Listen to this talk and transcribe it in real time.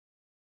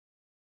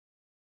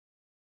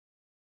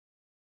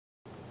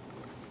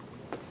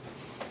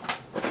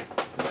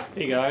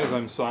Hey guys,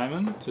 I'm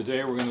Simon.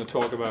 Today we're going to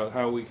talk about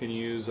how we can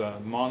use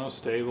a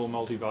monostable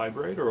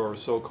multivibrator, or a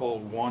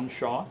so-called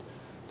one-shot,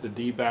 to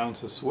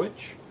debounce a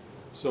switch.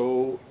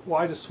 So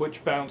why does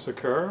switch bounce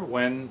occur?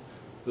 When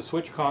the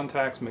switch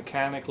contacts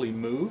mechanically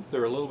move,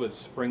 they're a little bit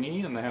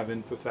springy and they have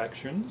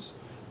imperfections,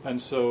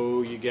 and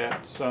so you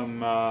get some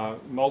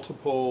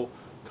multiple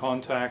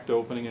contact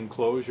opening and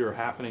closure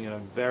happening in a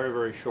very,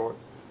 very short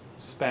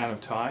span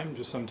of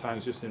time,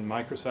 sometimes just in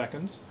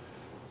microseconds.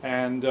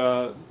 And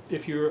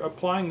if you're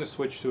applying the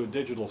switch to a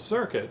digital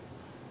circuit,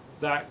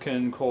 that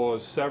can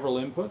cause several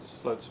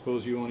inputs. Let's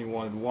suppose you only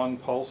wanted one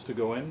pulse to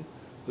go in.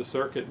 The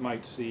circuit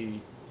might see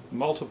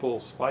multiple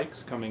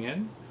spikes coming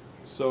in.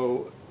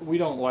 So we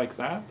don't like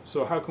that.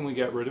 So how can we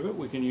get rid of it?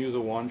 We can use a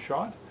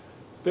one-shot.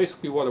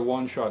 Basically what a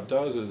one-shot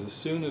does is, as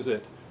soon as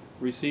it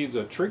receives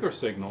a trigger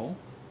signal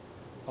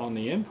on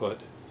the input,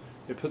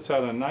 it puts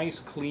out a nice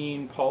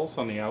clean pulse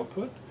on the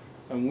output,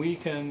 and we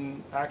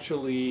can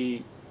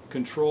actually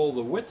control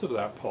the width of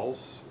that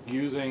pulse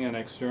using an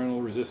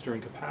external resistor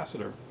and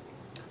capacitor.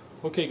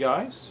 Okay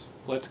guys,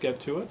 let's get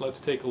to it.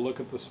 Let's take a look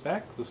at the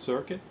spec, the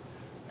circuit,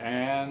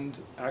 and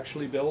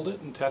actually build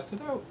it and test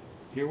it out.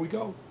 Here we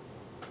go.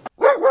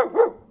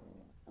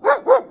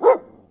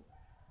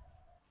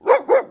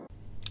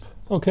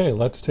 Okay,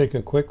 let's take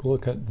a quick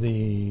look at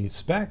the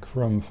spec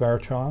from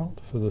Fairchild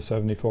for the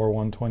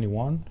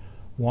 74121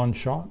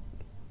 one-shot,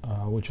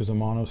 which is a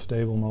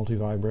monostable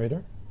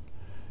multivibrator.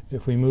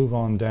 If we move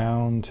on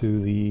down to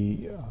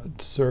the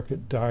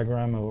circuit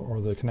diagram or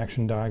the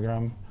connection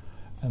diagram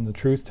and the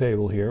truth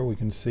table here, we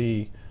can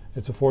see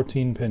it's a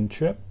 14-pin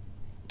chip.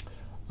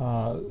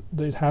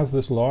 It has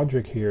this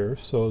logic here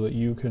so that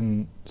you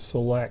can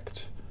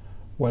select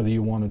whether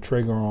you want to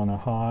trigger on a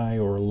high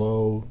or a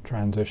low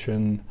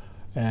transition,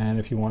 and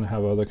if you want to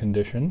have other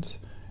conditions.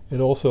 It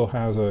also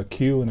has a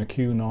Q and a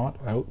Q naught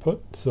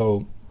output,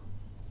 so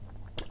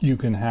you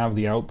can have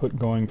the output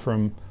going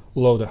from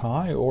low to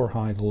high or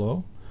high to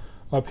low.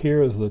 Up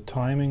here is the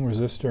timing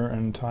resistor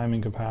and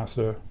timing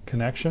capacitor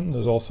connection.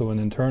 There's also an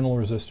internal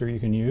resistor you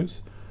can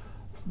use.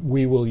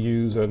 We will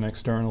use an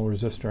external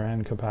resistor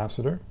and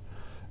capacitor.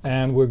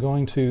 And we're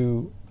going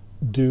to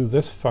do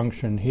this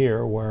function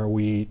here where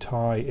we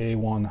tie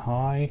A1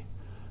 high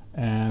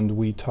and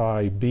we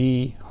tie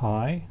B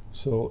high.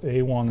 So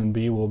A1 and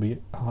B will be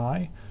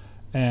high,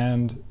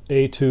 and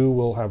A2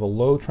 will have a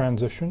low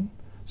transition.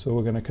 So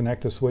we're going to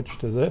connect a switch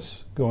to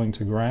this going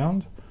to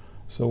ground.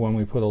 So when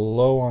we put a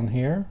low on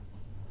here,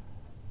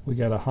 we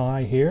get a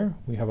high here,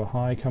 we have a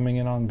high coming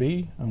in on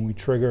B, and we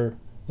trigger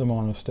the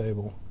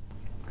monostable.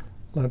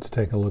 Let's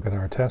take a look at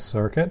our test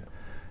circuit.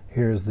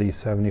 Here's the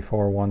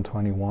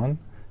 74121.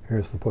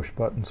 Here's the push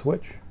button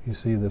switch. You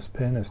see this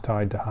pin is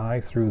tied to high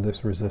through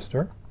this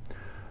resistor.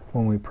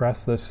 When we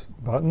press this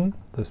button,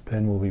 this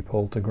pin will be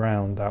pulled to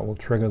ground. That will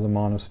trigger the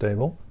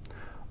monostable.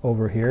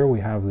 Over here we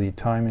have the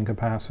timing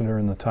capacitor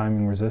and the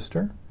timing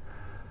resistor,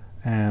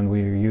 and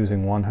we are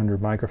using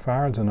 100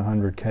 microfarads and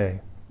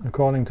 100K.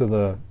 According to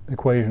the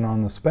equation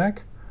on the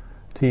spec,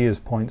 T is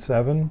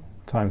 0.7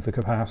 times the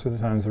capacitor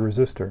times the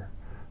resistor.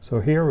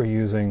 So here we're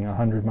using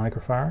 100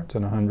 microfarads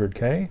and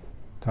 100K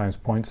times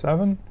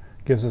 0.7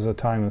 gives us a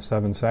time of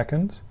 7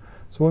 seconds.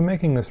 So we're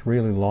making this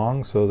really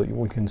long so that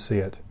we can see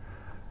it.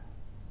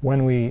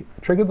 When we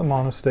trigger the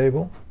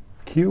monostable,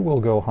 Q will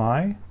go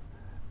high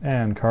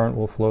and current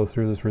will flow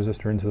through this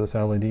resistor into this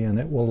LED, and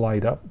it will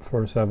light up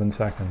for 7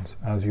 seconds,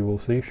 as you will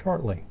see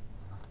shortly.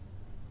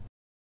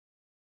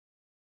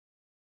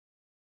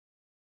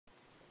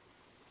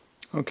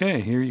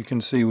 Okay, here you can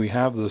see we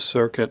have the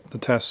circuit, the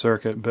test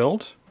circuit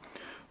built.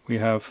 We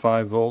have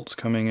 5 volts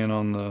coming in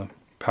on the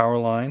power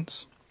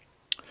lines.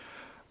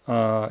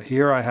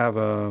 Here I have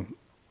a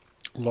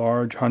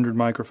large 100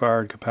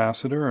 microfarad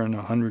capacitor and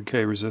a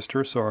 100K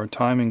resistor, so our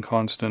timing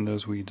constant,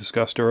 as we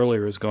discussed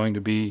earlier, is going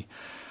to be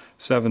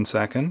 7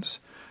 seconds.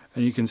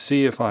 And you can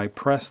see if I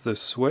press this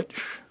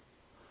switch,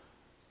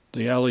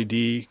 the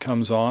LED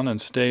comes on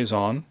and stays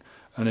on,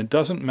 and it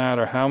doesn't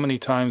matter how many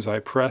times I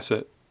press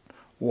it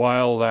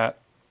while that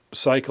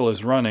cycle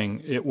is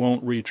running, it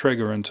won't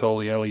re-trigger until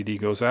the LED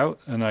goes out,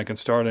 and I can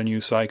start a new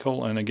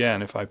cycle. And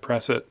again, if I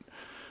press it,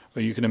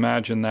 well, you can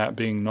imagine that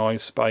being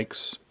noise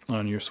spikes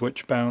on your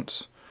switch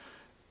bounce,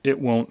 it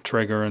won't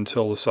trigger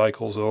until the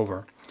cycle's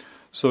over.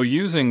 So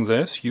using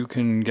this, you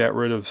can get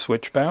rid of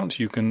switch bounce.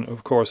 You can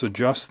of course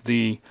adjust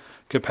the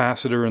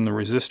capacitor and the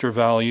resistor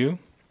value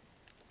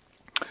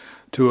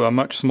to a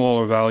much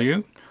smaller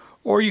value.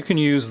 Or you can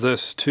use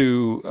this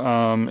to,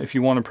 if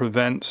you want to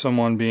prevent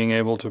someone being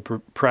able to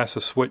press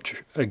a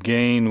switch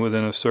again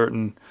within a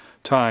certain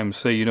time.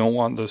 Say you don't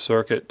want the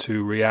circuit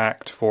to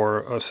react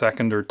for a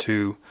second or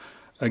two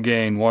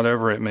again,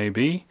 whatever it may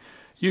be.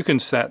 You can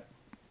set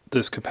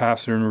this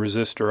capacitor and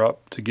resistor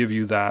up to give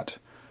you that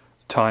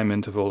time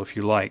interval if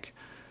you like.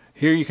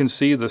 Here you can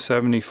see the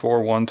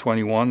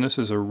 74121. This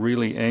is a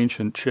really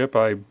ancient chip.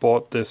 I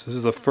bought this. This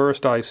is the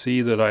first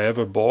IC that I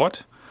ever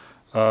bought.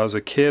 As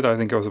a kid, I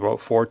think I was about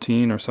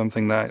 14 or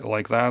something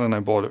like that, and I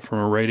bought it from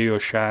a Radio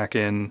Shack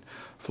in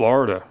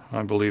Florida,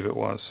 I believe it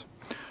was.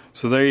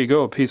 So there you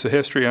go, a piece of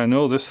history. I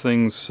know this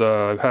thing's,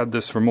 I've had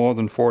this for more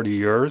than 40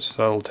 years.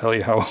 That'll tell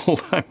you how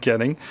old I'm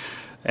getting.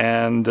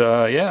 And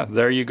yeah,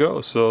 there you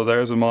go. So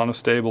there's a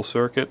monostable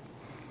circuit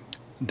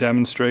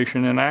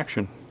demonstration in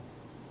action.